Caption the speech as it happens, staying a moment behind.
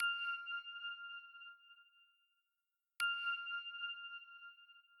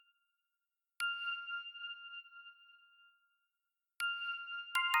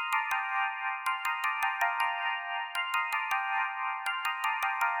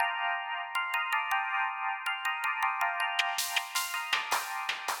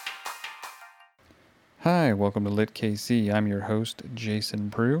Hi, welcome to Lit KC. I'm your host, Jason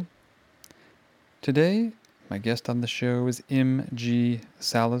Prue. Today, my guest on the show is M.G.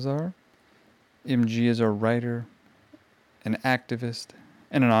 Salazar. M.G. is a writer, an activist,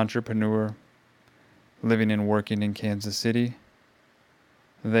 and an entrepreneur living and working in Kansas City.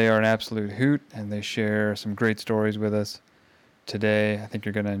 They are an absolute hoot, and they share some great stories with us today. I think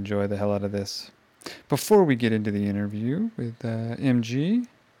you're going to enjoy the hell out of this. Before we get into the interview with M.G.,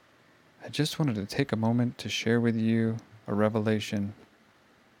 I just wanted to take a moment to share with you a revelation.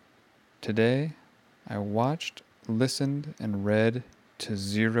 Today, I watched, listened, and read to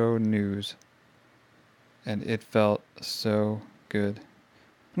Zero News, and it felt so good.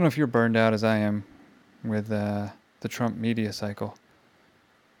 I don't know if you're burned out as I am with the Trump media cycle,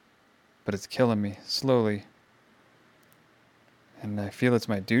 but it's killing me slowly. And I feel it's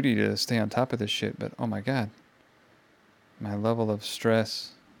my duty to stay on top of this shit, but oh my god. My level of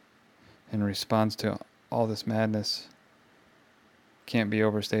stress in response to all this madness can't be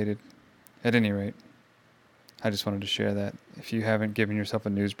overstated. At any rate, I just wanted to share that. If you haven't given yourself a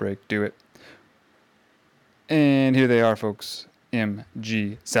news break, do it. And here they are, folks.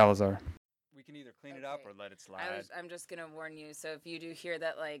 M.G. Salazar. We can either clean it up or let it slide. I'm just gonna warn you. So if you do hear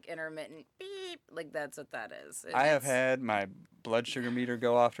that like intermittent beep, like that's what that is. I have had my blood sugar meter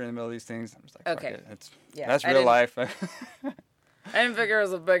go off during the middle of these things. I'm just like, okay, fuck it. That's real life. I didn't figure it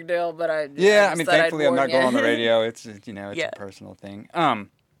was a big deal, but I mean, thankfully I'm not going on the radio. It's it's a personal thing.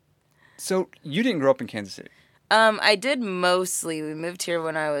 So you didn't grow up in Kansas City? I did mostly. We moved here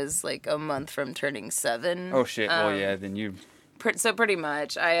when I was like a month from turning 7. Oh shit! Well, yeah, then you. So pretty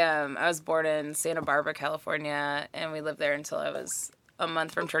much, I was born in Santa Barbara, California, and we lived there until I was a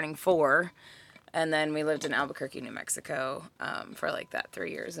month from turning 4, and then we lived in Albuquerque, New Mexico, for like that 3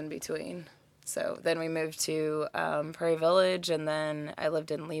 years in between. So then we moved to Prairie Village, and then I lived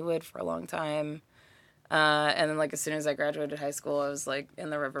in Leawood for a long time. And then, like, as soon as I graduated high school, I was, like,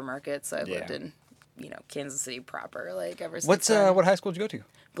 in the River Market, so I've lived in, Kansas City proper, like, ever since then. What high school did you go to?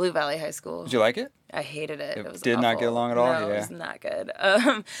 Blue Valley High School. Did you like it? I hated it. It was did awful. Not get along at all? No, yeah. It was not good.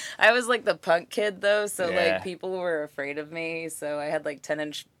 I was, like, the punk kid, though, so, like, people were afraid of me, so I had, like,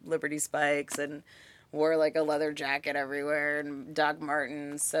 10-inch Liberty Spikes and wore, like, a leather jacket everywhere and Doc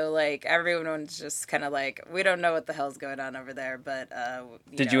Martens. So, like, everyone was just kind of like, we don't know what the hell's going on over there, but,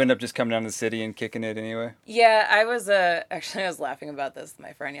 Did you end up just coming down to the city and kicking it anyway? Yeah, I was, actually, I was laughing about this with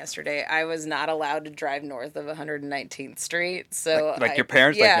my friend yesterday. I was not allowed to drive north of 119th Street, so... Like your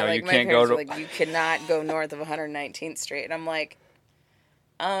parents? Yeah, like, no, like you my can't parents go were like, you cannot go north of 119th Street. And I'm like,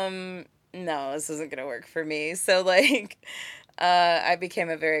 no, this isn't going to work for me. So, like... I became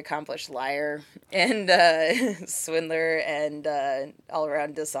a very accomplished liar and swindler and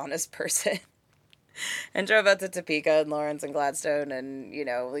all-around dishonest person. And drove out to Topeka and Lawrence and Gladstone and,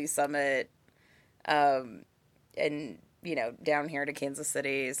 Lee Summit and, down here to Kansas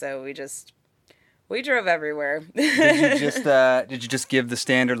City. So we drove everywhere. Did you just give the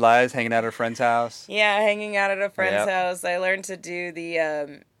standard lies, hanging out at a friend's house? Yeah, hanging out at a friend's house. I learned to do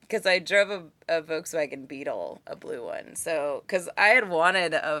the... because I drove a Volkswagen Beetle, a blue one. So, because I had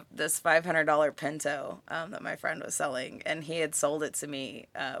wanted this $500 Pinto that my friend was selling, and he had sold it to me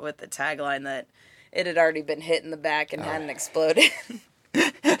with the tagline that it had already been hit in the back and hadn't exploded.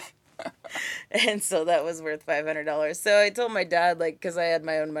 And so that was worth $500. So I told my dad, like, because I had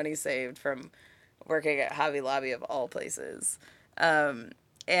my own money saved from working at Hobby Lobby of all places, and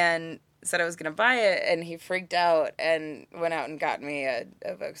said I was going to buy it, and he freaked out and went out and got me a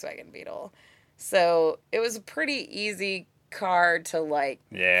Volkswagen Beetle. So it was a pretty easy car to, like,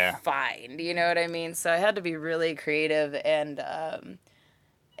 find, you know what I mean? So I had to be really creative, and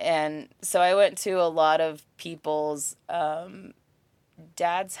so I went to a lot of people's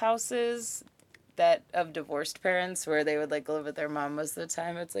dad's houses that of divorced parents where they would, like, live with their mom most of the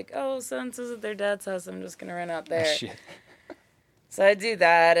time. It's like, oh, so-and-so's at their dad's house, I'm just going to run out there. Oh, shit. So I do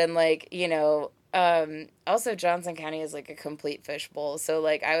that, and, like, also Johnson County is, like, a complete fishbowl, so,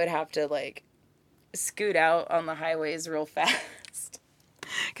 like, I would have to, like, scoot out on the highways real fast,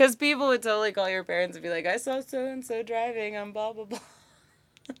 because people would totally call your parents and be like, I saw so-and-so driving on blah, blah, blah.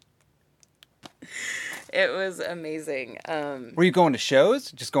 It was amazing. Were you going to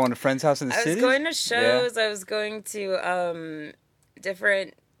shows? Just going to friends' house in the city? I was going to shows. Yeah. I was going to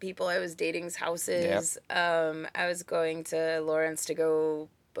different people I was dating's houses. Yep. I was going to Lawrence to go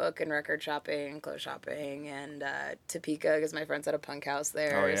book and record shopping, clothes shopping, and Topeka because my friends had a punk house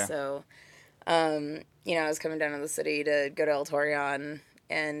there. Oh, yeah. So, I was coming down to the city to go to El Torreon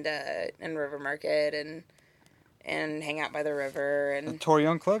and River Market and hang out by the river. And the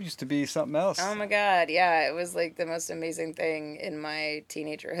Torreon Club used to be something else. Oh my God, yeah, it was like the most amazing thing in my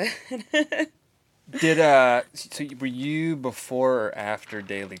teenagerhood. Were you before or after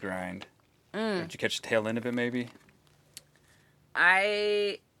Daily Grind? Or did you catch the tail end of it maybe?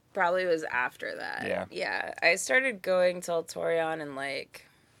 I probably was after that. Yeah. Yeah. I started going to El Torreon in like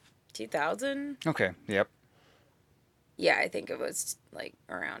 2000. Okay. Yep. Yeah, I think it was like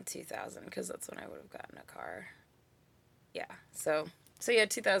around 2000 because that's when I would have gotten a car. Yeah. So yeah,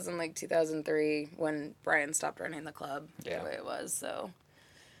 2000, like 2003 when Brian stopped running the club Yeah. the way it was. So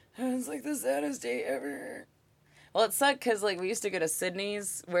it was like the saddest day ever. Well, it sucked because like we used to go to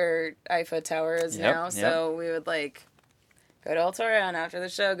Sydney's where IFA Tower is now. So we would like go to El Torreon after the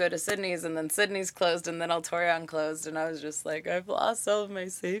show, go to Sydney's, and then Sydney's closed, and then El Torreon closed, and I was just like, I've lost all of my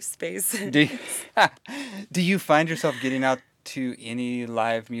safe space. Do you find yourself getting out to any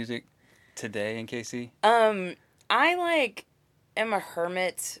live music today in KC? I like am a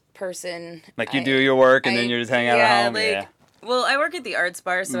hermit person. Like you do your work and then you're just hanging out at home? Like, well, I work at the Arts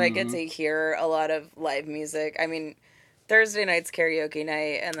Bar, so I get to hear a lot of live music. I mean, Thursday night's karaoke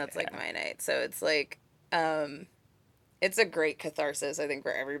night, and that's like my night. So it's like, it's a great catharsis, I think,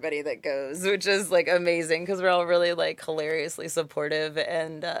 for everybody that goes, which is like amazing because we're all really like hilariously supportive,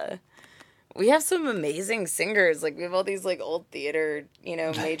 and we have some amazing singers. Like we have all these like old theater,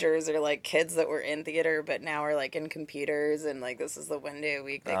 majors or like kids that were in theater but now are like in computers, and like this is the one day a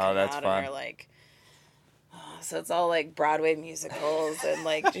week they come out fun. And are like, so it's all like Broadway musicals and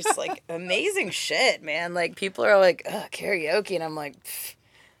like just like amazing shit, man. Like people are like, karaoke, and I'm like, pfft.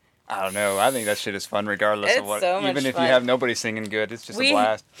 I don't know. I think that shit is fun regardless of what. So even if you have nobody singing good, it's just a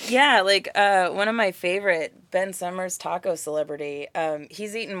blast. Yeah, like one of my favorite, Ben Summers, taco celebrity.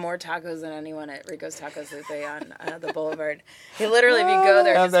 He's eaten more tacos than anyone at Rico's Taco Soupe on the Boulevard. He literally, if you go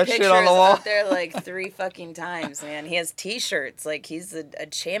there, his pictures shit on the wall. Up there like 3 fucking times, man. He has T-shirts. Like he's a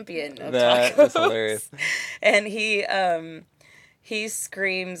champion of tacos. That is hilarious. And he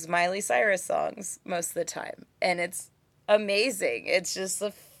screams Miley Cyrus songs most of the time, and it's amazing. It's just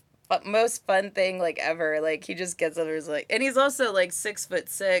the most fun thing like ever. Like he just gets up and is like, and he's also like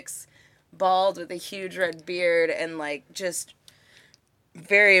 6'6", bald with a huge red beard and like just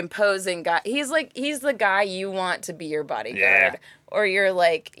very imposing guy. He's the guy you want to be your bodyguard, or you're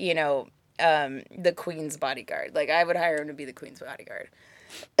like, the Queen's bodyguard. Like I would hire him to be the Queen's bodyguard.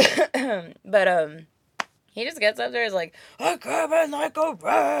 But he just gets up there and is like, I come in like a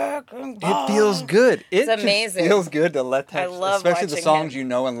wrecking ball. It feels good. It's amazing. It feels good to let that, I love especially the songs him. you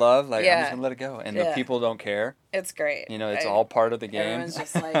know and love. Like, I'm just going to let it go. And the people don't care. It's great. It's all part of the game. Everyone's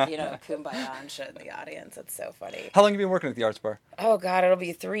just like, kumbaya and shit in the audience. It's so funny. How long have you been working at the Arts Bar? Oh, God, it'll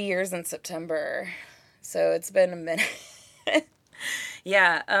be 3 years in September. So it's been a minute.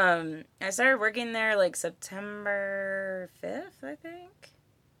 Yeah, I started working there like September 5th, I think.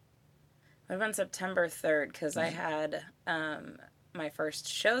 It would have been September 3rd because I had my first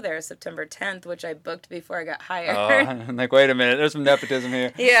show there September 10th, which I booked before I got hired. Oh, I'm like, wait a minute, there's some nepotism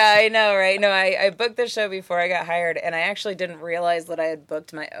here. Yeah, I know, right? No, I booked the show before I got hired, and I actually didn't realize that I had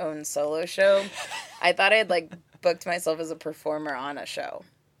booked my own solo show. I thought I had like booked myself as a performer on a show.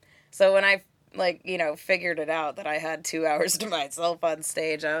 So when I figured it out that I had 2 hours to myself on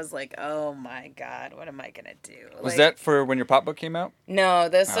stage, I was like, oh my God, what am I going to do? Was that for when your pop book came out? No,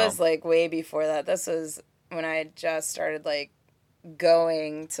 this was like way before that. This was when I had just started like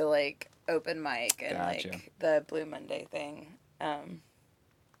going to like open mic and like the Blue Monday thing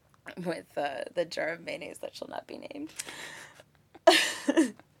with the jar of mayonnaise that shall not be named.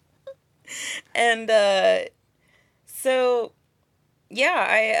 And so... Yeah,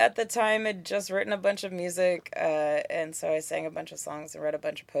 I at the time had just written a bunch of music, and so I sang a bunch of songs and read a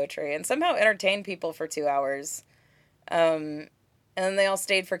bunch of poetry, and somehow entertained people for 2 hours. And then they all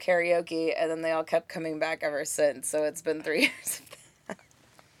stayed for karaoke, and then they all kept coming back ever since, so it's been 3 years of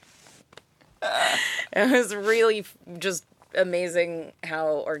that. It was really just amazing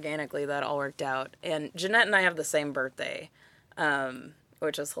how organically that all worked out. And Jeanette and I have the same birthday,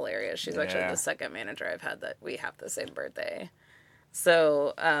 which is hilarious. She's actually the second manager I've had that we have the same birthday.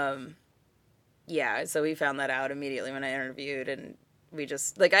 So, so we found that out immediately when I interviewed, and we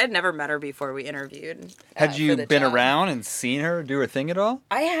just, like, I had never met her before we interviewed. Had you been around and seen her do her thing at all?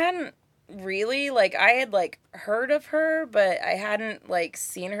 I hadn't really, like, I had, like, heard of her, but I hadn't, like,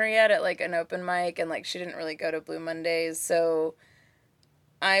 seen her yet at, like, an open mic, and, like, she didn't really go to Blue Mondays, so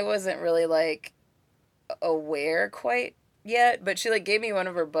I wasn't really, like, aware quite yet, but she, like, gave me one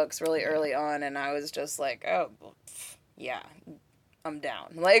of her books really early on, and I was just like, oh, yeah, I'm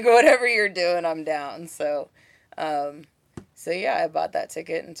down. Like, whatever you're doing, I'm down. So yeah, I bought that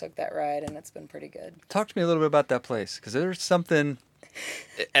ticket and took that ride, and it's been pretty good. Talk to me a little bit about that place, because there's something,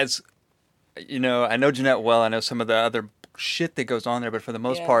 as, I know Jeanette well, I know some of the other shit that goes on there, but for the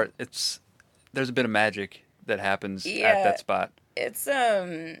most part, it's there's a bit of magic that happens at Yeah, that spot. it's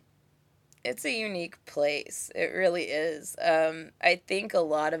a unique place. It really is. I think a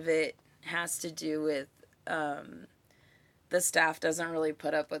lot of it has to do with the staff doesn't really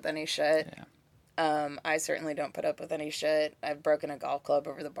put up with any shit. Yeah. I certainly don't put up with any shit. I've broken a golf club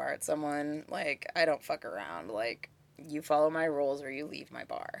over the bar at someone. Like, I don't fuck around. Like, you follow my rules or you leave my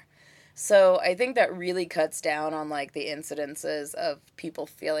bar. So I think that really cuts down on like the incidences of people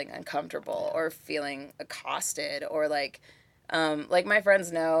feeling uncomfortable or feeling accosted or like my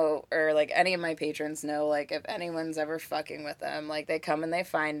friends know or like any of my patrons know, like if anyone's ever fucking with them, like they come and they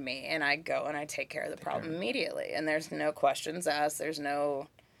find me and I go and I take care of the problem immediately, and there's no questions asked. There's no,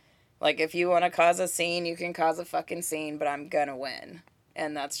 like, if you want to cause a scene, you can cause a fucking scene, but I'm gonna win.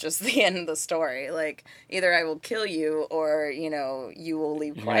 And that's just the end of the story. Like, either I will kill you or, you know, you will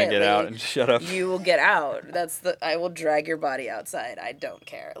leave You're quietly. gonna get out and shut up. You will get out. I will drag your body outside. I don't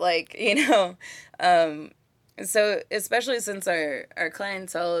care. Like, you know, so especially since our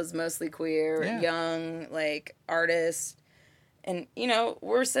clientele is mostly queer, Yeah. young, like, artists, and, you know,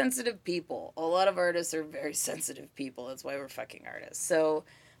 we're sensitive people. A lot of artists are very sensitive people. That's why we're fucking artists. So,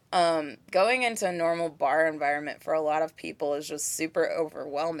 going into a normal bar environment for a lot of people is just super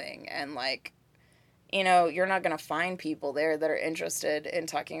overwhelming. And, like, you know, you're not going to find people there that are interested in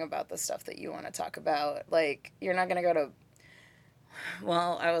talking about the stuff that you want to talk about. Like, you're not going to go to,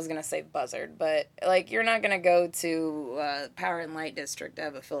 well, I was going to say Buzzard, but, like, you're not going to go to Power and Light District to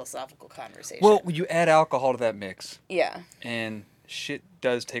have a philosophical conversation. Well, you add alcohol to that mix, Yeah. and shit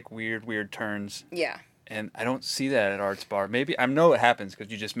does take weird turns. Yeah. And I don't see that at Arts Bar. Maybe I know it happens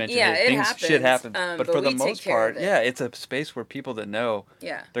because you just mentioned Yeah, it. it happens. Shit happens. But for but the we take most care part, of it. yeah, it's a space where people that know,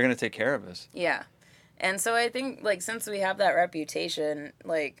 Yeah. they're gonna take care of us. Yeah. And so I think, like, since we have that reputation,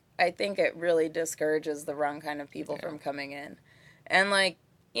 like, I think it really discourages the wrong kind of people from coming in. And, like,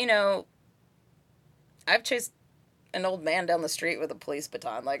 you know, I've chased an old man down the street with a police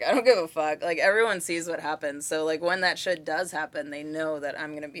baton. Like, I don't give a fuck. Like, everyone sees what happens. So, like, when that shit does happen, they know that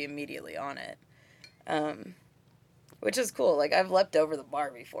I'm going to be immediately on it. Which is cool. Like, I've leapt over the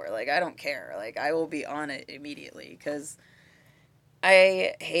bar before. Like, I don't care. Like, I will be on it immediately. Because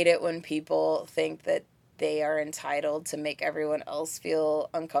I hate it when people think that they are entitled to make everyone else feel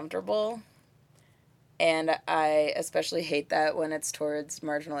uncomfortable. And I especially hate that when it's towards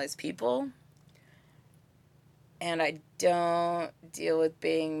marginalized people. And I don't deal with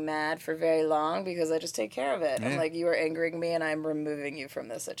being mad for very long because I just take care of it. Yeah. I'm like, you are angering me and I'm removing you from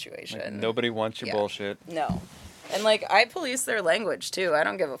this situation. Like, nobody wants your Yeah. bullshit. No. And, like, I police their language, too. I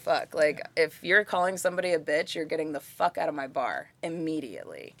don't give a fuck. Like, if you're calling somebody a bitch, you're getting the fuck out of my bar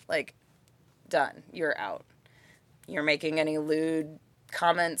immediately. Like, done. You're out. You're making any lewd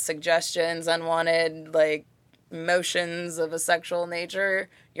comments, suggestions, unwanted, like, motions of a sexual nature,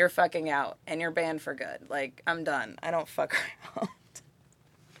 you're fucking out. And you're banned for good. Like, I'm done. I don't fuck around.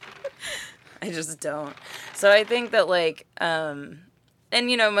 I just don't. So I think that, like, and,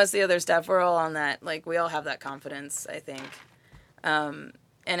 you know, most of the other stuff, we're all on that. Like, we all have that confidence, I think. And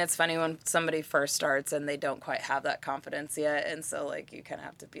it's funny when somebody first starts and they don't quite have that confidence yet. And so, like, you kind of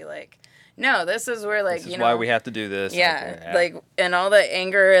have to be like, no, this is where, like, This is you know. why we have to do this. Yeah, like, and all the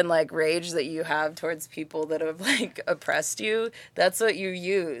anger and, like, rage that you have towards people that have, like, oppressed you, that's what you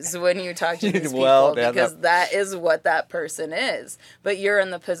use when you talk to these Well, people, yeah, because that is what that person is. But you're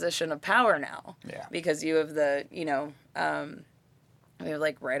in the position of power now. Yeah. Because you have the, you know, we have,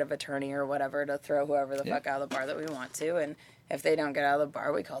 like, right of attorney or whatever to throw whoever the fuck out of the bar that we want to, and if they don't get out of the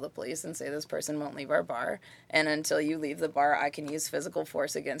bar, we call the police and say this person won't leave our bar. And until you leave the bar, I can use physical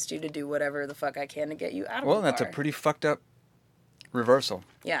force against you to do whatever the fuck I can to get you out of the bar. Well, that's a pretty fucked up reversal.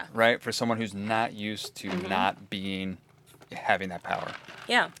 Yeah. Right? For someone who's not used to not having that power.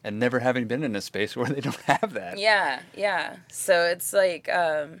 Yeah. And never having been in a space where they don't have that. Yeah, yeah. So it's like,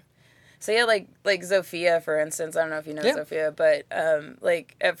 so yeah, like Zofia, for instance, I don't know if you know Zofia, but,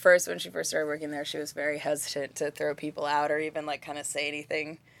 like, at first, when she first started working there, she was very hesitant to throw people out or even, like, kind of say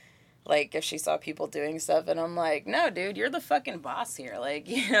anything, like, if she saw people doing stuff, and I'm like, no, dude, you're the fucking boss here, like,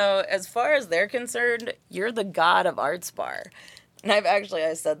 you know, as far as they're concerned, you're the god of Arts Bar. And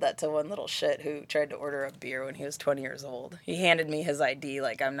I said that to one little shit who tried to order a beer when he was 20 years old. He handed me his ID,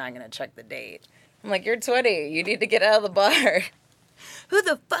 like, I'm not gonna check the date. I'm like, you're 20, you need to get out of the bar. Who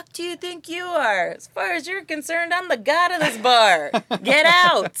the fuck do you think you are? As far as you're concerned, I'm the god of this bar. Get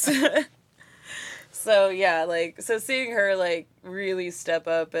out! So, yeah, like, so seeing her, like, really step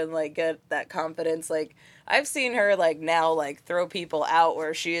up and, like, get that confidence, like, I've seen her, like, now, like, throw people out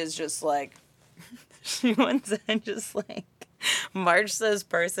where she is just, like, she went and just, like, marched this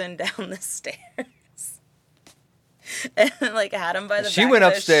person down the stairs. and like had them by the She back went of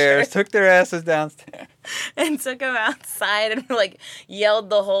their upstairs, shirt took their asses downstairs. and took them outside and like yelled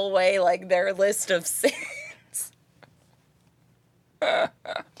the whole way like their list of sins.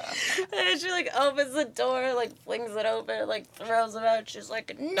 And she like opens the door, like flings it open, like throws them out. She's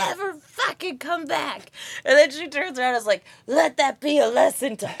like, never fucking come back. And then she turns around and is like, let that be a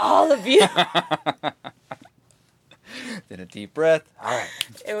lesson to all of you. Did a deep breath. All right.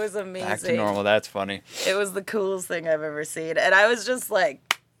 It was amazing. Back to normal. That's funny. It was the coolest thing I've ever seen. And I was just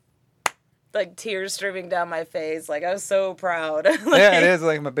like tears streaming down my face. Like, I was so proud. Like, Yeah, it is.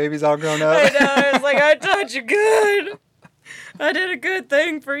 Like, my baby's all grown up. I know. I was like, I taught you good. I did a good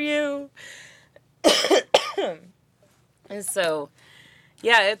thing for you. And so,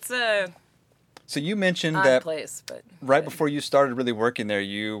 yeah, it's a So you mentioned odd that place, but right before you started really working there,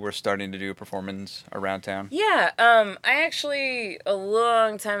 you were starting to do a performance around town. yeah, I actually a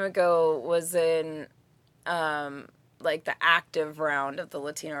long time ago was in like the active round of the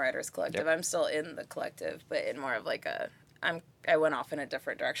Latino Writers Collective. Yep. I'm still in the collective, but in more of like I went off in a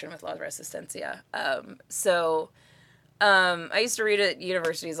different direction with La Resistencia. I used to read at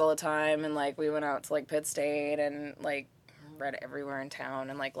universities all the time, and like we went out to like Pitt State and like read everywhere in town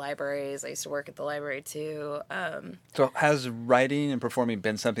and like libraries. I used to work at the library too. So has writing and performing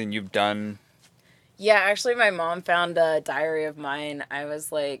been something you've done? Yeah, actually, my mom found a diary of mine. I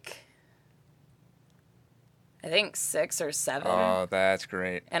was like, I think 6 or 7. Oh, that's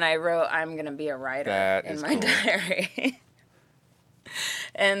great. And I wrote, I'm going to be a writer That in is my cool. diary.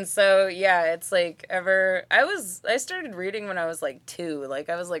 And so, yeah, it's like I started reading when I was like 2. Like,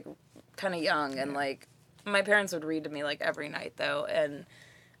 I was like kind of young. And like, my parents would read to me like every night though. And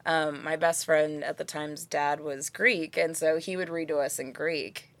my best friend at the time's dad was Greek. And so he would read to us in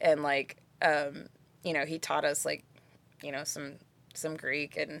Greek. And like, you know, he taught us like, you know, some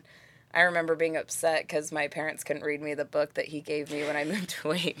Greek. And I remember being upset because my parents couldn't read me the book that he gave me when I moved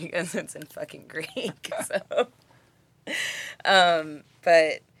away because it's in fucking Greek. So,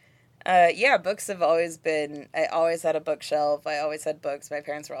 yeah, books have always been, I always had a bookshelf. I always had books. My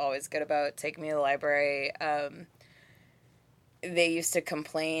parents were always good about taking me to the library. They used to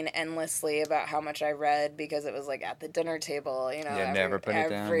complain endlessly about how much I read because it was like at the dinner table, you know, Yeah, never put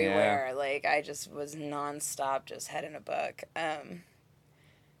it down, everywhere. yeah. Like I just was nonstop, just head in a book.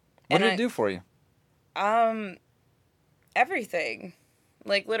 What did it do for you? Everything,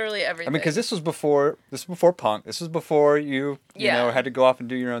 like literally I everything. mean, because this was before punk. This was before you Yeah. know, had to go off and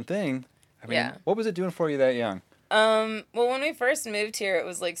do your own thing. I mean, Yeah. what was it doing for you that young? Well, when we first moved here, it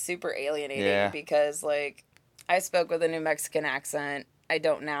was like super alienating Yeah. because like I spoke with a New Mexican accent. I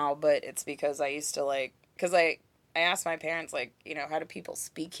don't now, but it's because I used to like, because I asked my parents like, you know, how do people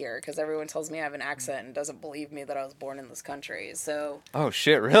speak here? Because everyone tells me I have an accent and doesn't believe me that I was born in this country. So Oh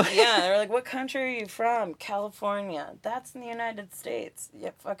shit, really? yeah, they were like, what country are you from? California. That's in the United States.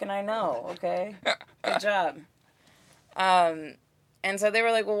 Yep, fucking I know. Okay, good job. And so they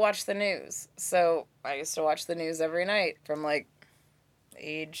were like, well, watch the news. So I used to watch the news every night from like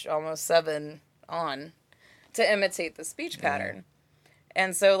age almost 7 on to imitate the speech pattern.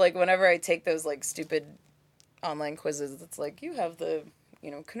 And so like whenever I take those like stupid online quizzes, it's like, you have the, you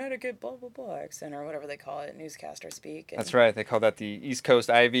know, Connecticut blah blah blah accent or whatever they call it, newscaster speak. And That's right. They call that the East Coast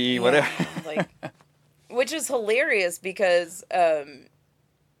Ivy, whatever. like, which is hilarious because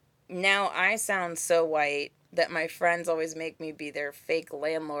now I sound so white that my friends always make me be their fake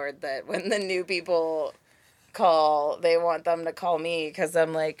landlord, that when the new people call, they want them to call me because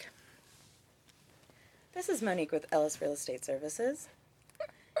I'm like, this is Monique with Ellis Real Estate Services.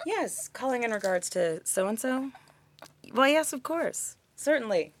 Yes, calling in regards to so-and-so? Well, yes, of course.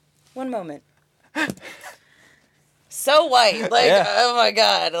 Certainly. One moment. So white. Like, Yeah. oh my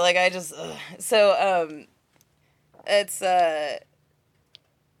God. Like, I just... ugh. So, it's, yeah,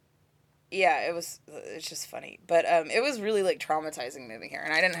 it's just funny. But, it was really, like, traumatizing moving here.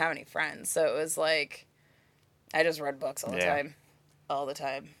 And I didn't have any friends. So it was, like, I just read books all the Yeah. time. All the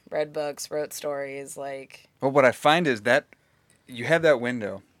time. Read books, wrote stories, like... Well, what I find is that you have that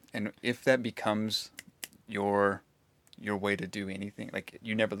window, and if that becomes your way to do anything, like,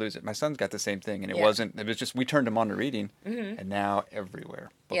 you never lose it. My son's got the same thing, and it Yeah. wasn't. It was just we turned him on to reading, Mhm. and now everywhere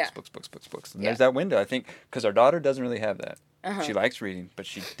books, Yeah. books. And Yeah. there's that window. I think because our daughter doesn't really have that. Uh-huh. She likes reading, but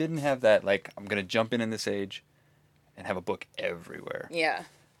she didn't have that. Like, I'm gonna jump in this age, and have a book everywhere. Yeah.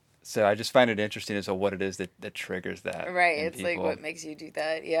 So I just find it interesting as to what it is that triggers that. Right, in it's like people. what makes you do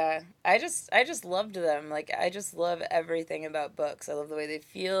that. Yeah. I just loved them. Like I just love everything about books. I love the way they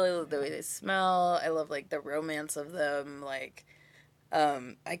feel, I love the way they smell. I love like the romance of them. Like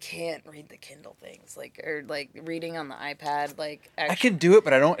I can't read the Kindle things, or reading on the iPad. I can do it,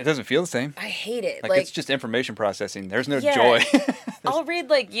 but it doesn't feel the same. I hate it. Like, it's just information processing. There's no yeah, joy. I'll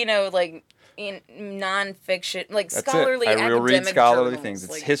read in nonfiction, That's scholarly it. I will read academic scholarly journals, things.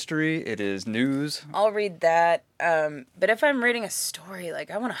 It's history. It is news. I'll read that. But if I'm reading a story,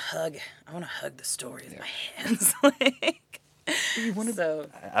 I want to hug the story with my hands. So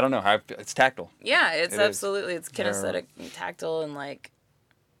I don't know how it's tactile. yeah, it's absolutely is. It's kinesthetic and tactile, and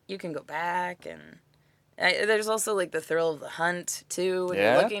you can go back, and there's also the thrill of the hunt too when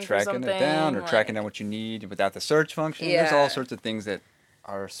you're looking for something. Tracking it down or tracking down what you need without the search function. Yeah. There's all sorts of things that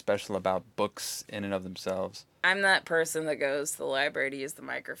are special about books in and of themselves. I'm that person that goes to the library to use the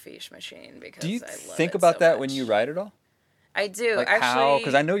microfiche machine because do you I love think it about so that much. when you write at all? I do. Like actually, how?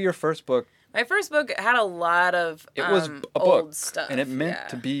 Because I know your first book. My first book had a lot of It was a old book, stuff, and it meant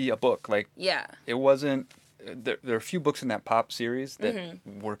to be a book. Yeah. It wasn't. There are a few books in that pop series that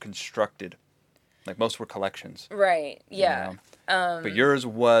were constructed. Most were collections. Right. Yeah. But yours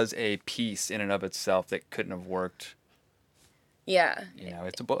was a piece in and of itself that couldn't have worked. Yeah.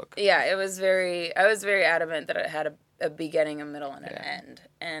 It's a book. Yeah. I was very adamant that it had a beginning, a middle, and an end,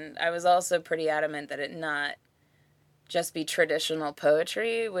 and I was also pretty adamant that it not just be traditional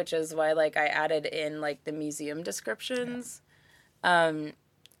poetry, which is why I added in the museum descriptions,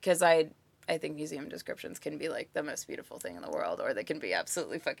 because I think museum descriptions can be the most beautiful thing in the world, or they can be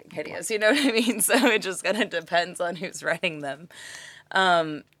absolutely fucking hideous. You know what I mean? So it just kind of depends on who's writing them,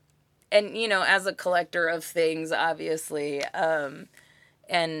 and as a collector of things, obviously, and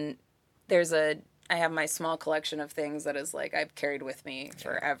I have my small collection of things that is I've carried with me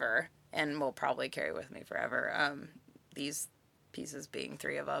forever and will probably carry with me forever. These pieces being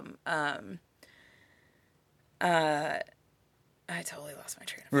 3 of them. I totally lost my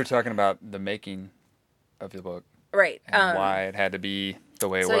train of thought. We were talking about the making of the book. Right. And why it had to be the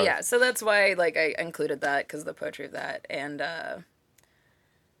way it was. So, yeah. So that's why, I included that, because of the poetry of that. And I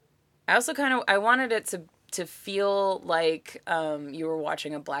also I wanted it to feel like you were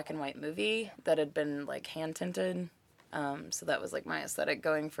watching a black and white movie that had been, hand-tinted. So that was, my aesthetic,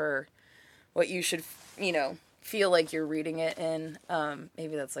 going for what you should, feel like you're reading it in.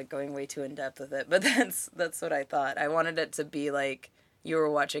 Maybe that's going way too in depth with it, but that's what I thought. I wanted it to be you were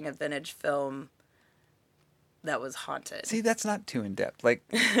watching a vintage film that was haunted. See, that's not too in depth.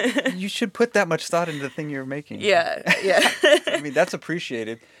 You should put that much thought into the thing you're making. Yeah. I mean, that's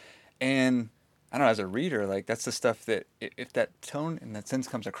appreciated, and I don't know, as a reader, that's the stuff that if that tone and that sense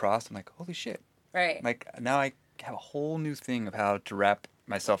comes across, I'm like, holy shit. Right. Now I have a whole new thing of how to wrap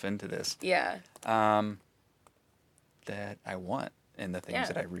myself into this. Yeah. That I want in the things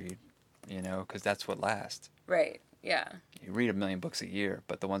that I read, because that's what lasts. Right. Yeah. You read 1 million books a year,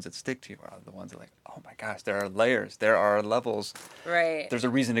 but the ones that stick to you are the ones that oh my gosh, there are layers, there are levels. Right. There's a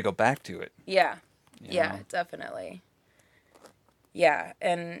reason to go back to it. Yeah. Yeah, definitely. Yeah,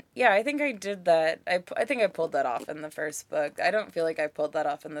 and I think I did that. I think I pulled that off in the first book. I don't feel like I pulled that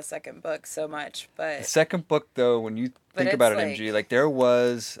off in the second book so much, but the second book, though, when you think about it, MG, there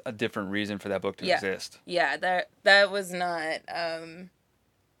was a different reason for that book to exist. Yeah, that was not.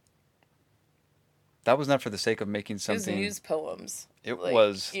 That was not for the sake of making something. It was news poems. It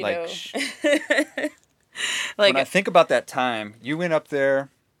was when I think about that time, you went up there,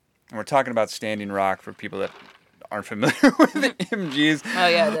 and we're talking about Standing Rock for people that aren't familiar with the MGs. Oh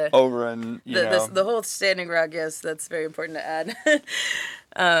yeah, over in the whole Standing Rock. Yes, that's very important to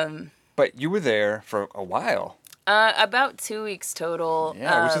add. But you were there for a while. About 2 weeks total.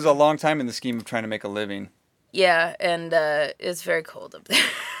 Yeah, which is a long time in the scheme of trying to make a living. Yeah, and it's very cold up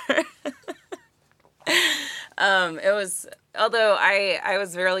there. It was, although I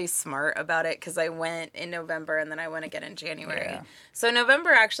was really smart about it, because I went in November and then I went again in January. Yeah. So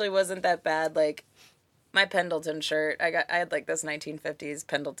November actually wasn't that bad. My Pendleton shirt, I had this 1950s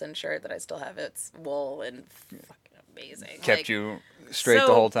Pendleton shirt that I still have. It's wool and fucking amazing. Kept you straight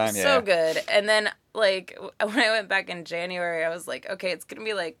the whole time. Yeah. So good. And then when I went back in January, I was like, okay, it's gonna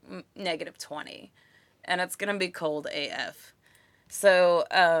be negative 20, and it's gonna be cold AF. So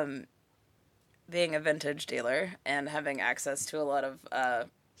being a vintage dealer and having access to a lot of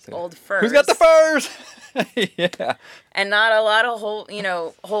old furs. Who's got the furs? Yeah. And not a lot of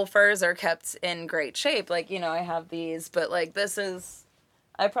whole furs are kept in great shape. I have these, but this is,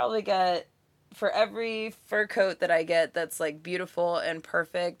 I probably get, for every fur coat that I get that's beautiful and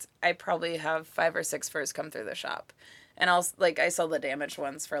perfect, I probably have 5 or 6 furs come through the shop. And I sell the damaged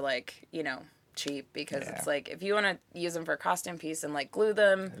ones for cheap, because it's if you want to use them for a costume piece and glue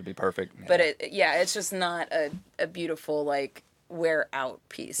them, it'd be perfect. Yeah. But it's just not a beautiful wear out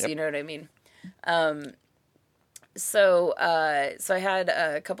piece. Yep. You know what I mean? So I had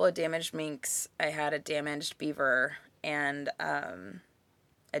a couple of damaged minks. I had a damaged beaver and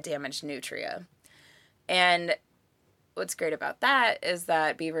a damaged nutria. And what's great about that is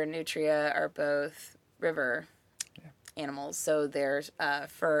that beaver and nutria are both river animals, so their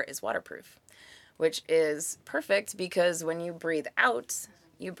fur is waterproof, which is perfect because when you breathe out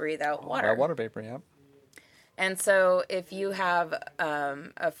water. Water vapor, yeah. And so if you have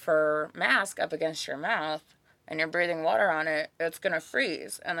a fur mask up against your mouth and you're breathing water on it, it's going to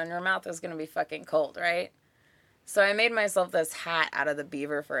freeze. And then your mouth is going to be fucking cold, right? So I made myself this hat out of the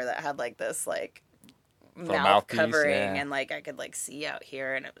beaver fur that had like this like mouth covering, and like I could like see out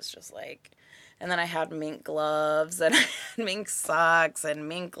here, and it was just like... And then I had mink gloves, and I had mink socks, and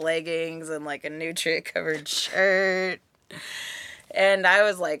mink leggings, and like a nutria-covered shirt. And I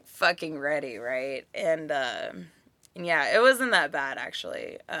was like fucking ready, right? And yeah, it wasn't that bad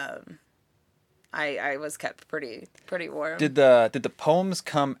actually. I was kept pretty warm. Did the poems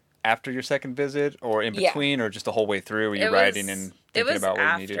come after your second visit, or in between, or just the whole way through? Were you writing and thinking about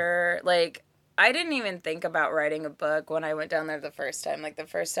what you needed? It was after, like, I didn't even think about writing a book when I went down there the first time. Like, the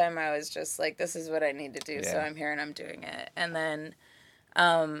first time I was just like, this is what I need to do, so I'm here and I'm doing it. And then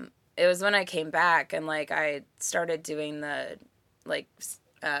it was when I came back and, like, I started doing the, like,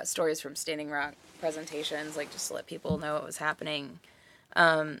 stories from Standing Rock presentations, like, just to let people know what was happening.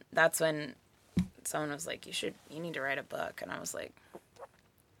 That's when someone was like, you need to write a book. And I was like,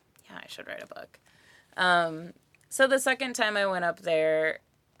 yeah, I should write a book. So the second time I went up there,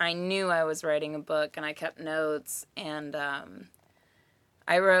 I knew I was writing a book, and I kept notes, and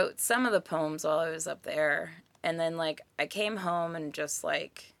I wrote some of the poems while I was up there. And then, like, I came home and just,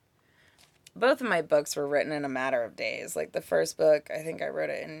 like, both of my books were written in a matter of days. Like, the first book, I think I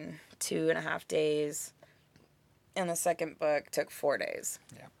wrote it in 2.5 days, and the second book took 4 days.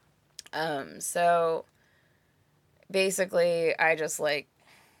 Yeah. So basically, I just, like,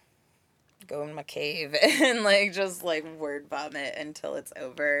 go in my cave and, like, just, like, word vomit until it's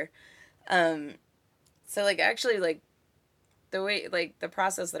over. So, like, actually, like, the way, like, the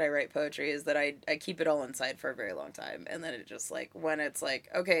process that I write poetry is that I keep it all inside for a very long time. And then it just, like, when it's like,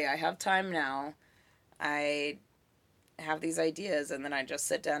 okay, I have time now, I have these ideas, and then I just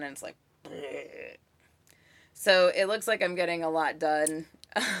sit down and it's like, bleh. So it looks like I'm getting a lot done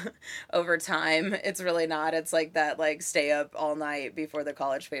over time. It's really not. It's like that, like, stay up all night before the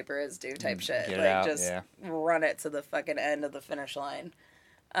college paper is due type shit. Get it like, out, just run it to the fucking end of the finish line.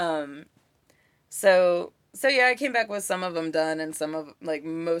 So yeah, I came back with some of them done, and some of, like,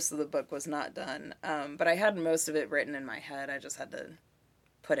 most of the book was not done. But I had most of it written in my head. I just had to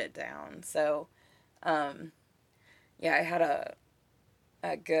put it down. So, yeah, I had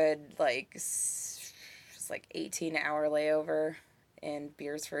a good, like, 18-hour layover in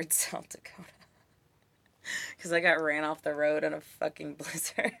Beersford, South Dakota. Because I got ran off the road in a fucking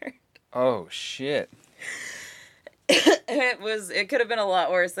blizzard. Oh, shit. It could have been a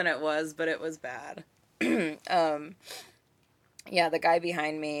lot worse than it was, but it was bad. Yeah, the guy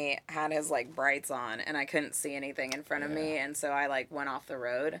behind me had his, like, brights on, and I couldn't see anything in front of me, and so I, like, went off the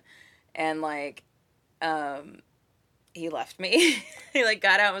road, and, like, he left me. He, like,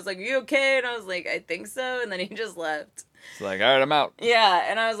 got out and was like, you okay? And I was like, I think so. And then he just left. It's like, all right, I'm out. Yeah.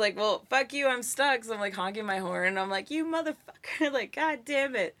 And I was like, well, fuck you. I'm stuck. So I'm, like, honking my horn. And I'm like, you motherfucker. Like, God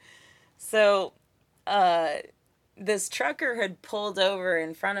damn it. So, this trucker had pulled over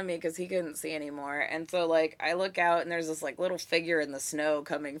in front of me because he couldn't see anymore. And so, like, I look out and there's this, like, little figure in the snow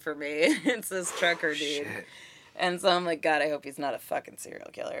coming for me. It's this trucker dude. Shit. And so I'm like, God, I hope he's not a fucking serial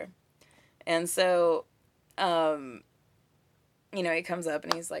killer. And so, you know, he comes up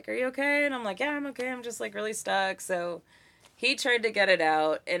and he's like, are you okay? And I'm like, yeah, I'm okay. I'm just, like, really stuck. So he tried to get it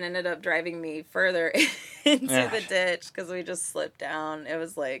out and ended up driving me further into the ditch because we just slipped down. It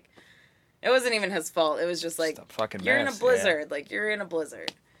was like, it wasn't even his fault. It was just like, you're in a blizzard. Yeah. Like, you're in a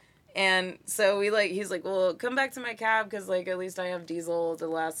blizzard. And so he's like, well, come back to my cab because, like, at least I have diesel to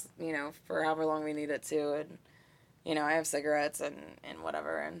last, you know, for however long we need it to. And, you know, I have cigarettes and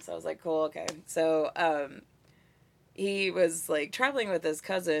whatever. And so I was like, cool, okay. So, he was, like, traveling with his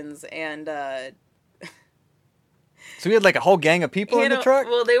cousins, and, so he had, like, a whole gang of people in the truck?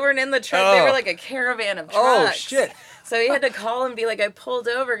 Well, they weren't in the truck. Oh. They were, like, a caravan of trucks. Oh, shit. So he had to call and be like, I pulled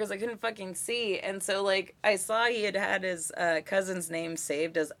over because I couldn't fucking see. And so, like, I saw he had his cousin's name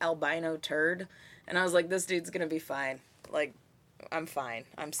saved as Albino Turd. And I was like, this dude's going to be fine. Like, I'm fine.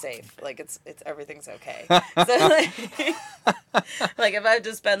 I'm safe. Like, it's everything's okay. So, like, if I have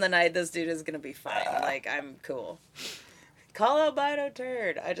to spend the night, this dude is going to be fine. Like, I'm cool. Call Albino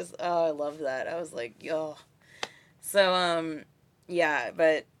Turd. I loved that. I was like, yo. So, yeah,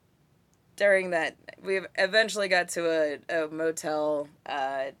 but during that, we eventually got to a motel.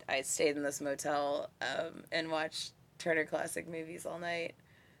 I stayed in this motel and watched Turner Classic Movies all night.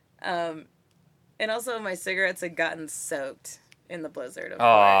 And also, my cigarettes had gotten soaked in the blizzard, of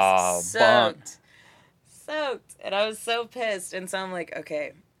course. Soaked. And I was so pissed. And so I'm like,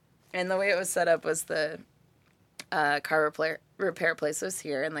 okay. And the way it was set up was the car repair place was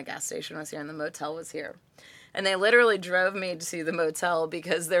here, and the gas station was here, and the motel was here. And they literally drove me to the motel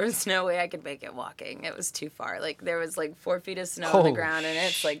because there was no way I could make it walking. It was too far. Like, there was like 4 feet of snow on the ground, and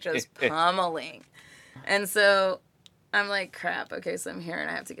it's like just pummeling. And so I'm like, crap. Okay, so I'm here,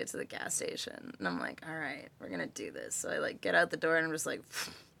 and I have to get to the gas station. And I'm like, all right, we're going to do this. So I like get out the door, and I'm just like,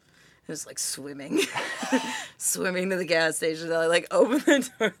 swimming. Swimming to the gas station. So I like open the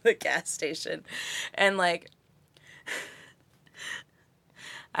door of the gas station. And like,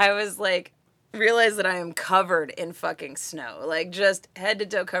 I was like, realize that I am covered in fucking snow, like just head to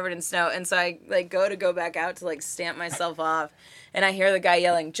toe covered in snow. And so I like go back out to like stamp myself off, and I hear the guy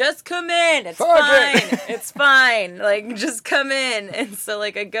yelling, "Just come in, it's fine, it's fine, like just come in." And so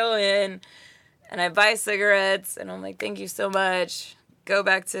like I go in, and I buy cigarettes, and I'm like, "Thank you so much." Go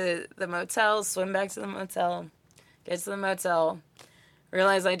back to the motel, swim back to the motel, get to the motel,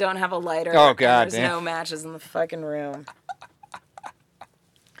 realize I don't have a lighter. Oh God, there's no matches in the fucking room.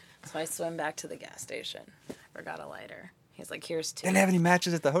 So I swim back to the gas station. Forgot a lighter. He's like, "Here's 2." They didn't have any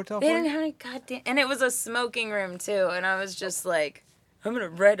matches at the hotel? They didn't have any goddamn... And it was a smoking room, too. And I was just like, I'm going to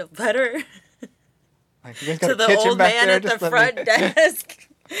write a letter like, you guys got to a the kitchen old back man there? at the front desk,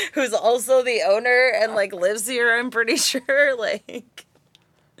 who's also the owner and, like, lives here, I'm pretty sure. Like,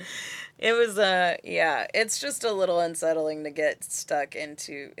 it was, yeah, it's just a little unsettling to get stuck in,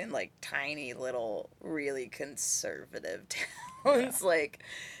 like, tiny little, really conservative towns. Yeah. Like...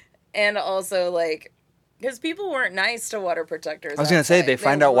 And also, like, because people weren't nice to water protectors. I was going to say, they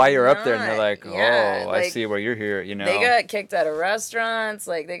find out why you're up there, and they're like, yeah, I see why you're here, you know. They got kicked out of restaurants.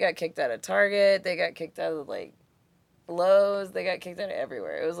 Like, they got kicked out of Target. They got kicked out of, like, Lowe's. They got kicked out of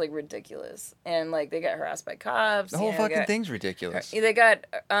everywhere. It was, like, ridiculous. And, like, they got harassed by cops. The whole fucking thing's ridiculous. They got,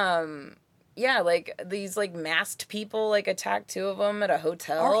 yeah, like, these, like, masked people, like, attacked 2 of them at a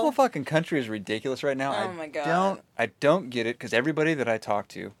hotel. Our whole fucking country is ridiculous right now. Oh, my God. I don't get it, because everybody that I talk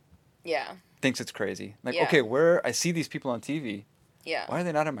to... Yeah. Thinks it's crazy. Like, yeah. Okay, I see these people on TV. Yeah. Why are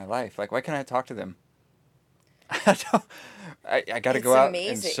they not in my life? Like, why can't I talk to them? I got to go out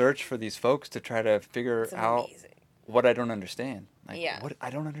and search for these folks to try to figure out what I don't understand. Like, what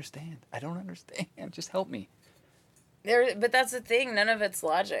I don't understand. Just help me. But that's the thing. None of it's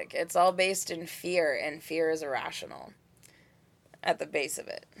logic. It's all based in fear, and fear is irrational. At the base of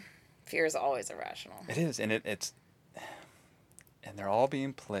it, fear is always irrational. It is, and it's. And they're all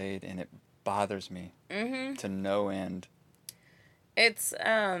being played, and it bothers me to no end. It's,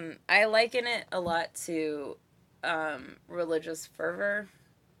 I liken it a lot to religious fervor,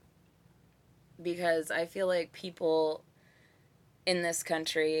 because I feel like people in this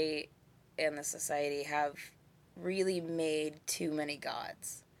country and the society have really made too many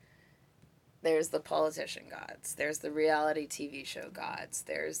gods. There's the politician gods. There's the reality TV show gods.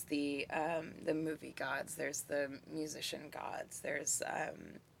 There's the movie gods. There's the musician gods. There's,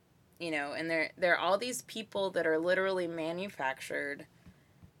 you know, and there are all these people that are literally manufactured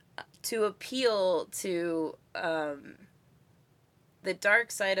to appeal to the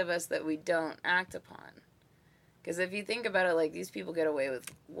dark side of us that we don't act upon. Because if you think about it, like, these people get away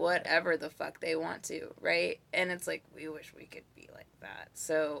with whatever the fuck they want to, right? And it's like, we wish we could be like that.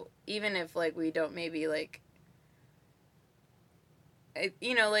 So even if, like, we don't maybe, like,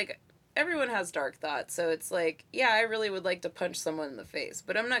 you know, like, everyone has dark thoughts. So it's like, yeah, I really would like to punch someone in the face,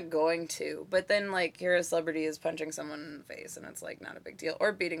 but I'm not going to. But then, like, here a celebrity is punching someone in the face, and it's, like, not a big deal.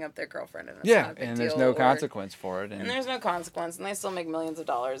 Or beating up their girlfriend, and it's not a big deal. Yeah, and there's no consequence for it. And there's no consequence, and they still make millions of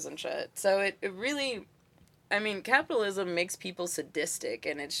dollars and shit. So it really... I mean, capitalism makes people sadistic,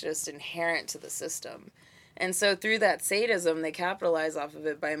 and it's just inherent to the system. And so through that sadism, they capitalize off of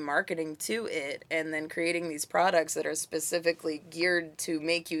it by marketing to it, and then creating these products that are specifically geared to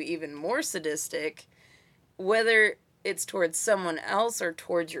make you even more sadistic, whether it's towards someone else or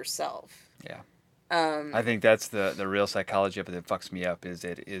towards yourself. Yeah. I think that's the real psychology of it that fucks me up, is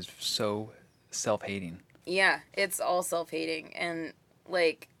it is so self-hating. Yeah, it's all self-hating, and,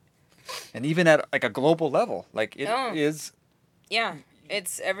 like... And even at, like, a global level, like, it is... Yeah,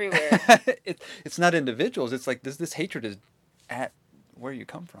 it's everywhere. It's not individuals. It's like this hatred is at where you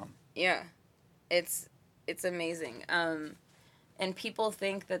come from. Yeah, it's amazing. And people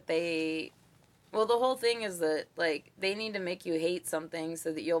think that they... Well, the whole thing is that, like, they need to make you hate something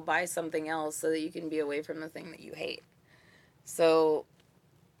so that you'll buy something else so that you can be away from the thing that you hate. So,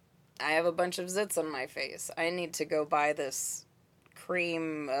 I have a bunch of zits on my face. I need to go buy this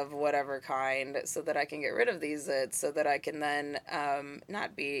cream of whatever kind so that I can get rid of these zits so that I can then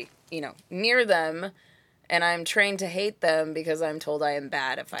not be, near them. And I'm trained to hate them because I'm told I am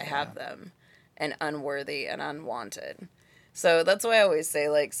bad if I have them and unworthy and unwanted. So that's why I always say,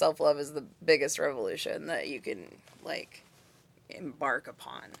 like, self-love is the biggest revolution that you can, like, embark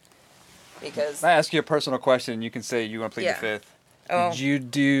upon. Because I ask you a personal question, and you can say you want to plead the fifth. Oh. Did you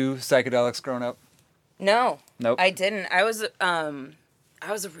do psychedelics growing up? No. Nope. I didn't. I was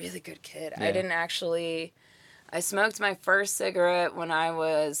a really good kid. Yeah. I didn't actually... I smoked my first cigarette when I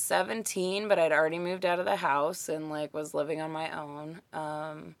was 17, but I'd already moved out of the house and, like, was living on my own.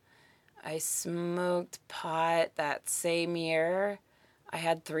 I smoked pot that same year. I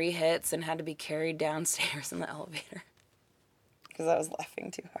had 3 hits and had to be carried downstairs in the elevator because I was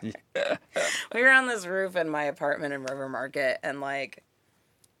laughing too hard. Yeah. We were on this roof in my apartment in River Market, and, like,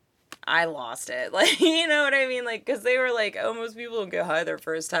 I lost it. Like, you know what I mean? Like, because they were like, oh, most people don't get high their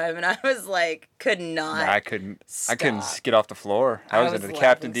first time. And I was like, could not. No, I couldn't get off the floor. I was in the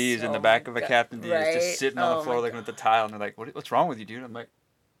Captain D's, in the back of a Captain D's, just sitting on the floor looking at the tile. And they're like, what's wrong with you, dude? I'm like,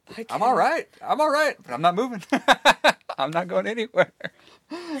 I'm all right. But I'm not moving. I'm not going anywhere.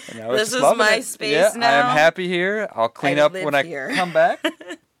 This is my space now. I am happy here. I'll clean up when I come back.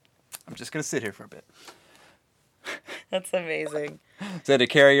 I'm just going to sit here for a bit. That's amazing. So they had to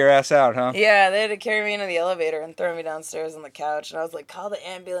carry your ass out, huh? Yeah, they had to carry me into the elevator and throw me downstairs on the couch. And I was like, call the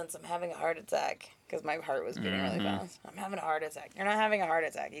ambulance. I'm having a heart attack. Because my heart was beating really fast. I'm having a heart attack. You're not having a heart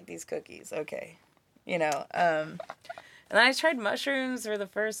attack. Eat these cookies. Okay. And then I tried mushrooms for the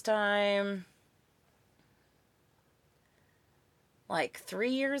first time, like 4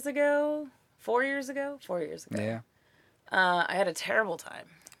 years ago. Yeah. I had a terrible time.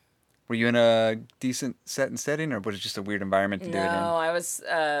 Were you in a decent set and setting, or was it just a weird environment to do it in? No, I was.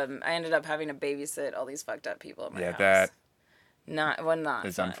 I ended up having to babysit all these fucked up people at my house. Yeah, that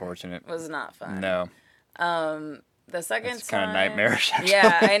is unfortunate. Was not fun. No. The second time, it's kind of nightmarish, actually.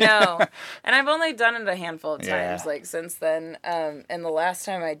 Yeah, I know. And I've only done it a handful of times, like, since then. And the last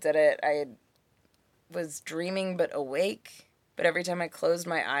time I did it, I was dreaming but awake. But every time I closed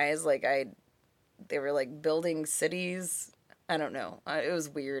my eyes, like, they were, like, building cities. I don't know. It was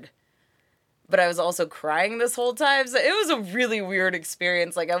weird. But I was also crying this whole time. So it was a really weird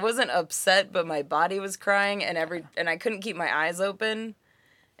experience. Like, I wasn't upset, but my body was crying, and I couldn't keep my eyes open.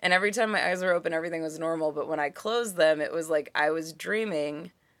 And every time my eyes were open, everything was normal. But when I closed them, it was like I was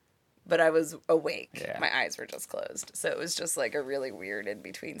dreaming, but I was awake. Yeah. My eyes were just closed. So it was just like a really weird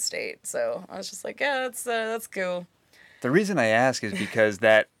in-between state. So I was just like, yeah, that's cool. The reason I ask is because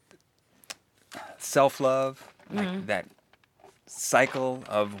that self-love, like that cycle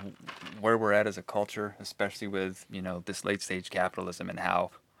of where we're at as a culture, especially with, this late-stage capitalism and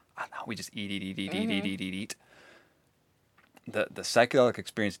how we just eat. The psychedelic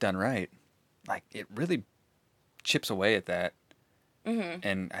experience done right, like, it really chips away at that,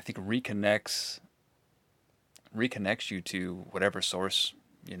 and I think reconnects you to whatever source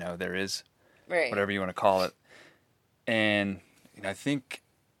there is, right? Whatever you want to call it, and I think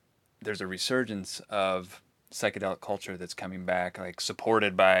there's a resurgence of psychedelic culture that's coming back, like,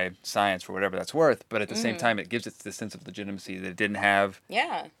 supported by science for whatever that's worth, but at the same time, it gives it the sense of legitimacy that it didn't have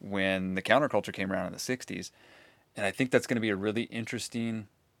when the counterculture came around in the 60s. And I think that's going to be a really interesting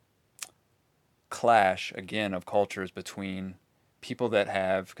clash, again, of cultures between people that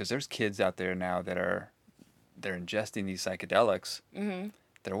have... Because there's kids out there now they're ingesting these psychedelics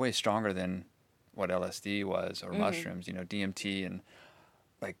that are way stronger than what LSD was, or mushrooms, DMT, and,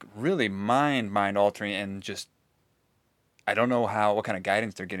 like, really mind-altering, and just... I don't know what kind of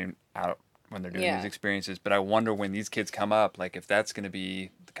guidance they're getting out when they're doing these experiences, but I wonder when these kids come up, like, if that's going to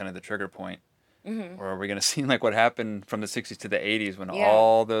be kind of the trigger point. Or are we going to see, like, what happened from the 60s to the 80s when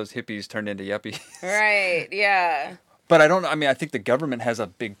all those hippies turned into yuppies? Right, yeah. But I think the government has a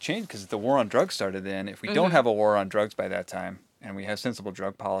big change because the war on drugs started then. If we don't have a war on drugs by that time and we have sensible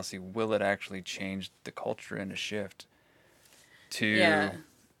drug policy, will it actually change the culture and a shift to...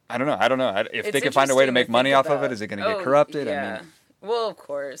 I don't know. If they can find a way to make money off of it, is it going to get corrupted? Yeah. Well, of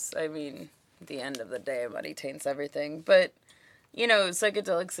course. I mean, at the end of the day, money taints everything. But...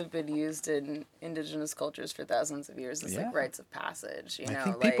 psychedelics have been used in indigenous cultures for thousands of years as like rites of passage. I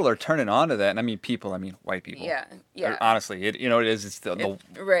think people are turning on to that, and I mean white people. Yeah. Honestly, it is. It's the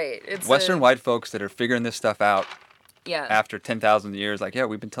right. It's Western white folks that are figuring this stuff out. Yeah. After 10,000 years, like,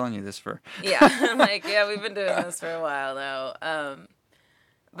 we've been telling you this for. We've been doing this for a while now.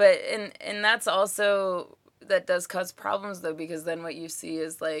 But and that's also. That does cause problems though, because then what you see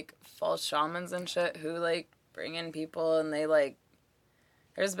is like false shamans and shit who like bring in people and they like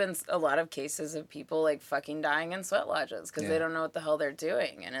There's been a lot of cases of people like fucking dying in sweat lodges because they don't know what the hell they're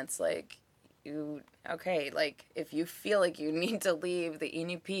doing, and it's like, like if you feel like you need to leave the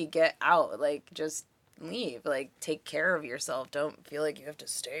ENP, get out, like just leave, like take care of yourself. Don't feel like you have to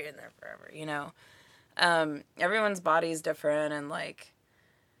stay in there forever, you know. Everyone's body's different, and like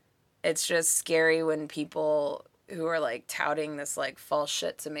it's just scary when people who are like touting this like false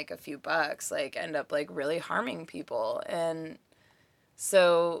shit to make a few bucks like end up like really harming people. And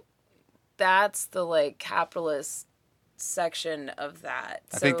so that's the like capitalist section of that.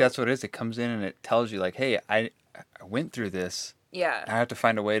 I think that's what it is. It comes in and it tells you like, hey, I went through this. Yeah. I have to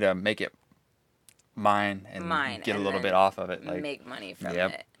find a way to make it mine and get a little bit off of it. Like, make money from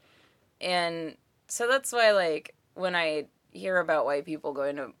it. And so that's why like when I hear about white people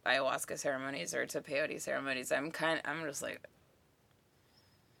going to ayahuasca ceremonies or to peyote ceremonies, I'm just like,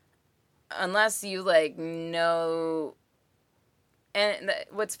 unless you like know. And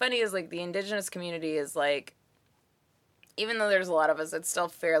what's funny is like the indigenous community is like, even though there's a lot of us, it's still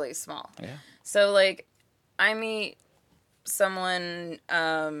fairly small. Yeah. So like I meet someone,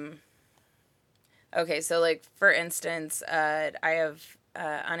 okay, so like for instance, I have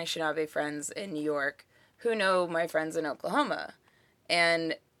Anishinaabe friends in New York who know my friends in Oklahoma,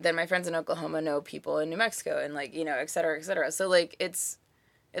 and then my friends in Oklahoma know people in New Mexico, and like, you know, et cetera, et cetera. So like it's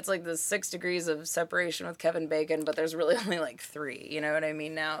like the 6 degrees of separation with Kevin Bacon, but there's really only like 3, you know what I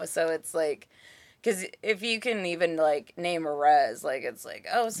mean now? So it's like, because if you can even like name a res, like it's like,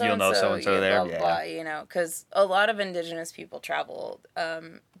 oh, so you'll know so and so there, blah, blah, blah, you know, because a lot of indigenous people travel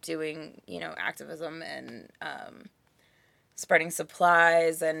doing, you know, activism and spreading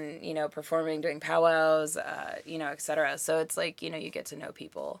supplies and, you know, performing, doing powwows, you know, etc. So it's like, you know, you get to know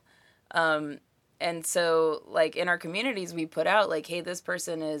people. And so, like, in our communities, we put out, like, hey, this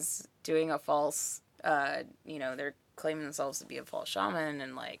person is doing a false, you know, they're claiming themselves to be a false shaman,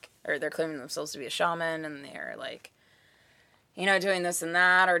 and, like, or they're claiming themselves to be a shaman, and they're, like, you know, doing this and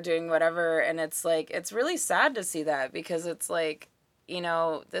that, or doing whatever. And it's, like, it's really sad to see that, because it's, like, you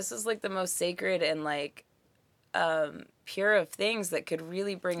know, this is, like, the most sacred and, like, pure of things that could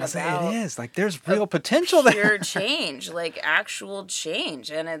really bring about. It is like there's real potential there. Pure change, like actual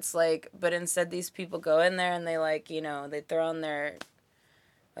change. And it's like, but instead these people go in there and they like, you know, they throw on their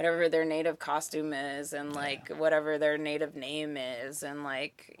whatever their native costume is, and like whatever their native name is, and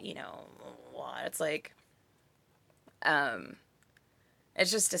like, you know, it's like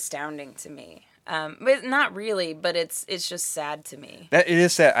it's just astounding to me. But not really, but it's just sad to me. That it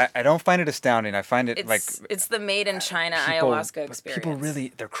is sad. I don't find it astounding. I find it it's the made in China ayahuasca experience. People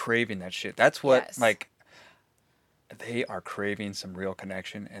really, they're craving that shit. That's what like they are craving some real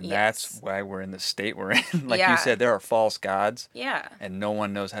connection, and that's why we're in the state we're in. Like you said, there are false gods. Yeah. And no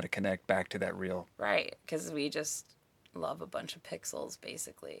one knows how to connect back to that real. Right, because we just love a bunch of pixels,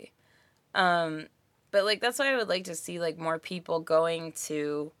 basically. But like that's why I would like to see like more people going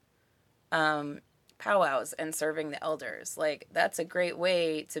to powwows and serving the elders. Like that's a great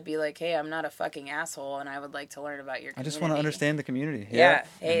way to be like, hey, I'm not a fucking asshole, and I would like to learn about your community. I just want to understand the community. Yeah.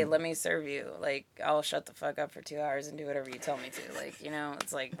 Hey, let me serve you. Like I'll shut the fuck up for 2 hours and do whatever you tell me to. Like, you know,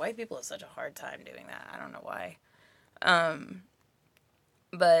 it's like white people have such a hard time doing that. I don't know why.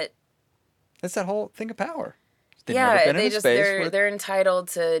 But it's that whole thing of power. They're entitled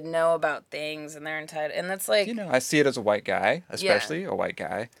to know about things, and they're entitled, and that's like, you know, I see it as a white guy, especially a white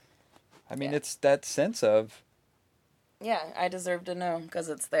guy. I mean, it's that sense of, I deserve to know because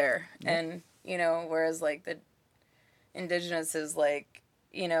it's there. And, you know, whereas like the indigenous is like,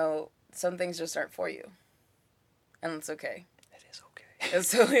 you know, some things just aren't for you, and it's okay. It is okay.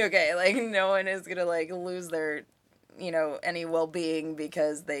 It's totally okay. Like no one is gonna like lose their, you know, any well-being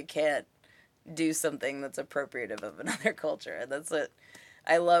because they can't do something that's appropriative of another culture. And that's what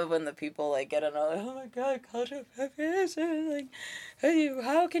I love, when the people like get on all, oh my god, culture appropriation, like, hey,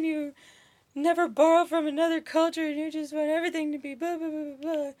 how can you never borrow from another culture and you just want everything to be blah blah blah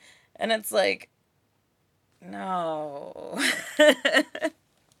blah. And it's like, no.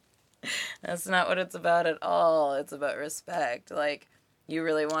 That's not what it's about at all. It's about respect. Like, you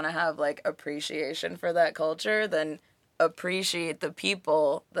really want to have like appreciation for that culture, then appreciate the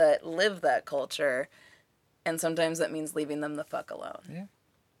people that live that culture, and sometimes that means leaving them the fuck alone.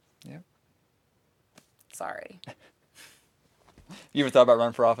 Yeah. Sorry. You ever thought about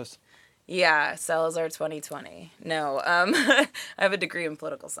running for office? Yeah, Salazar 2020. No, I have a degree in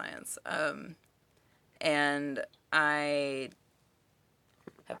political science, and I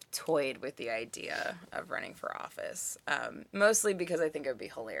have toyed with the idea of running for office, mostly because I think it would be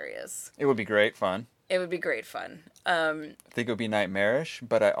hilarious. It would be great fun. It would be great fun. I think it would be nightmarish,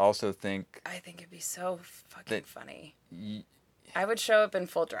 but I also think... I think it'd be so fucking funny. I would show up in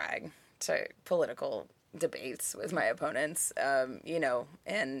full drag to political debates with my opponents,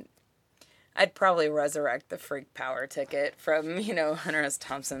 and I'd probably resurrect the freak power ticket from, Hunter S.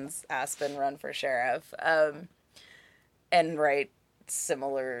 Thompson's Aspen run for sheriff, and write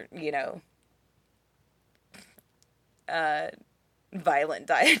similar, violent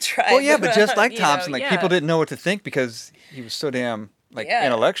diatribe. Well, yeah, but just like Thompson, yeah. people didn't know what to think because he was so damn, Yeah.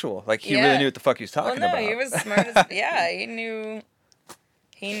 intellectual. Like, he really knew what the fuck he was talking about. He was smart as, he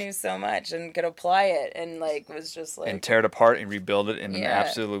knew so much and could apply it and, was just, And tear it apart and rebuild it in an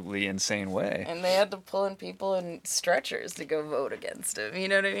absolutely insane way. And they had to pull in people in stretchers to go vote against him. You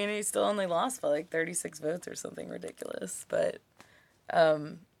know what I mean? He still only lost by, 36 votes or something ridiculous. But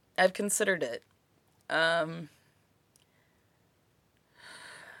I've considered it. I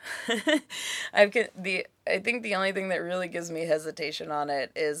think the only thing that really gives me hesitation on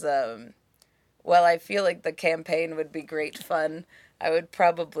it is, while I feel like the campaign would be great fun, I would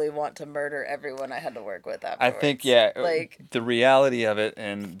probably want to murder everyone I had to work with afterwards. I think, the reality of it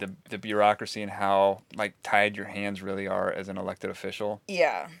and the bureaucracy and how, tied your hands really are as an elected official.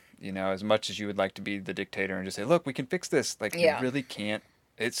 Yeah. As much as you would like to be the dictator and just say, look, we can fix this. You really can't.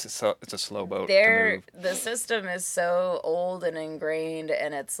 It's a slow boat to move. The system is so old and ingrained,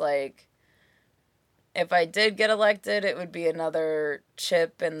 and it's if I did get elected, it would be another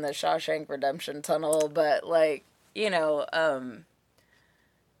chip in the Shawshank Redemption tunnel, but,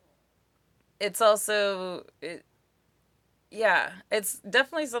 it's also, it's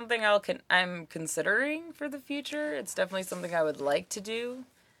definitely something I'm considering for the future. It's definitely something I would like to do.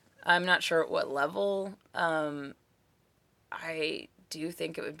 I'm not sure at what level. I do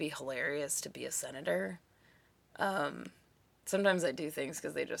think it would be hilarious to be a senator. Sometimes I do things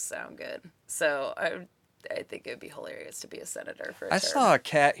because they just sound good. So I think it would be hilarious to be a senator for a term. Saw a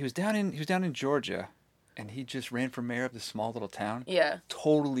cat. He was down in Georgia. And he just ran for mayor of this small little town. Yeah.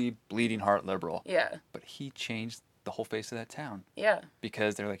 Totally bleeding heart liberal. Yeah. But he changed the whole face of that town. Yeah.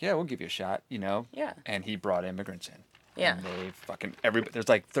 Because they're like, yeah, we'll give you a shot, Yeah. And he brought immigrants in. Yeah. And they there's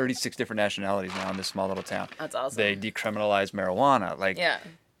 36 different nationalities now in this small little town. That's awesome. They decriminalized marijuana. Yeah.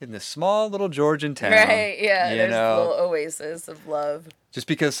 In this small little Georgian town. Right, yeah. There's a little oasis of love. Just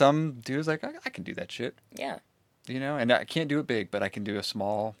because some dude's like, I can do that shit. Yeah. And I can't do it big, but I can do a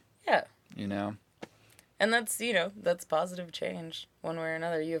small. Yeah. And that's, that's positive change one way or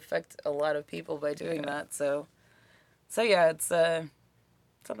another. You affect a lot of people by doing that. So yeah, it's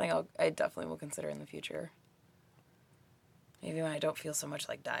something I definitely will consider in the future. Maybe when I don't feel so much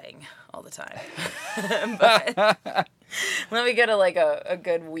like dying all the time. But let me get a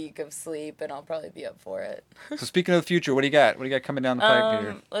good week of sleep and I'll probably be up for it. So speaking of the future, what do you got? What do you got coming down the pipe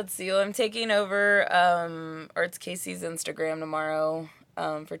here? Let's see. Well, I'm taking over Arts Casey's Instagram tomorrow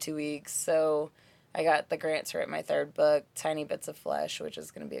for 2 weeks. So I got the grant to write my third book, Tiny Bits of Flesh, which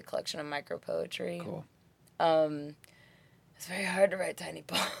is going to be a collection of micro-poetry. Cool. It's very hard to write tiny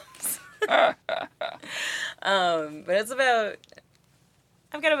poems. But it's I've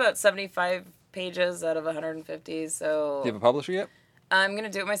got about 75 pages out of 150, so... Do you have a publisher yet? I'm going to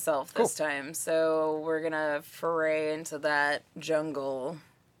do it myself this time. So we're going to foray into that jungle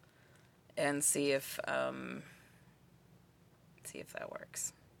and see if that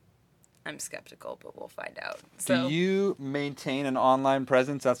works. I'm skeptical, but we'll find out. So, do you maintain an online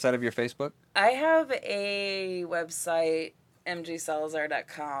presence outside of your Facebook? I have a website,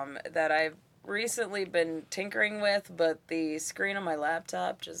 mgsalazar.com, that I've recently been tinkering with, but the screen on my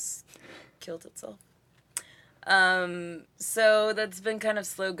laptop just killed itself. So that's been kind of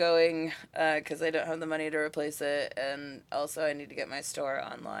slow going, because I don't have the money to replace it, and also I need to get my store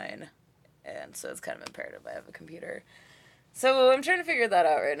online, and so it's kind of imperative I have a computer. So I'm trying to figure that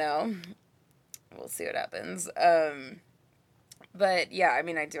out right now. We'll see what happens. But yeah, I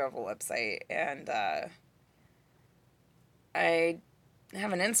mean, I do have a website, and I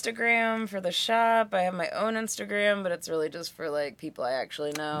have an Instagram for the shop. I have my own Instagram, but it's really just for, people I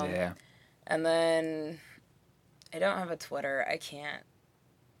actually know. Yeah. And then I don't have a Twitter. I can't.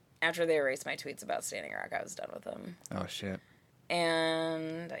 After they erased my tweets about Standing Rock, I was done with them. Oh, shit.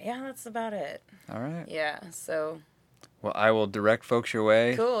 And yeah, that's about it. All right. Yeah, so... Well, I will direct folks your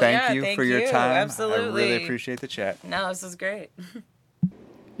way. Cool. Thank you for your time. Absolutely. I really appreciate the chat. No, this is great.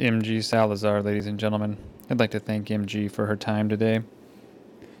 MG Salazar, ladies and gentlemen. I'd like to thank MG for her time today.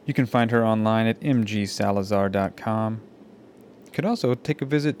 You can find her online at mgsalazar.com. You could also take a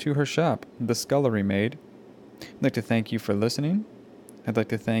visit to her shop, The Scullery Maid. I'd like to thank you for listening. I'd like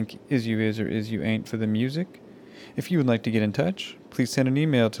to thank Is You Is or Is You Ain't for the music. If you would like to get in touch, please send an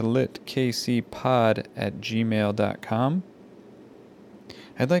email to litkcpod@gmail.com.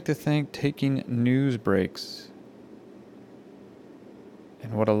 I'd like to thank Taking News Breaks.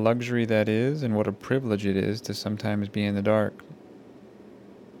 And what a luxury that is, and what a privilege it is to sometimes be in the dark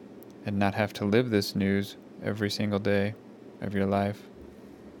and not have to live this news every single day of your life.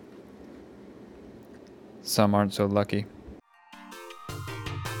 Some aren't so lucky.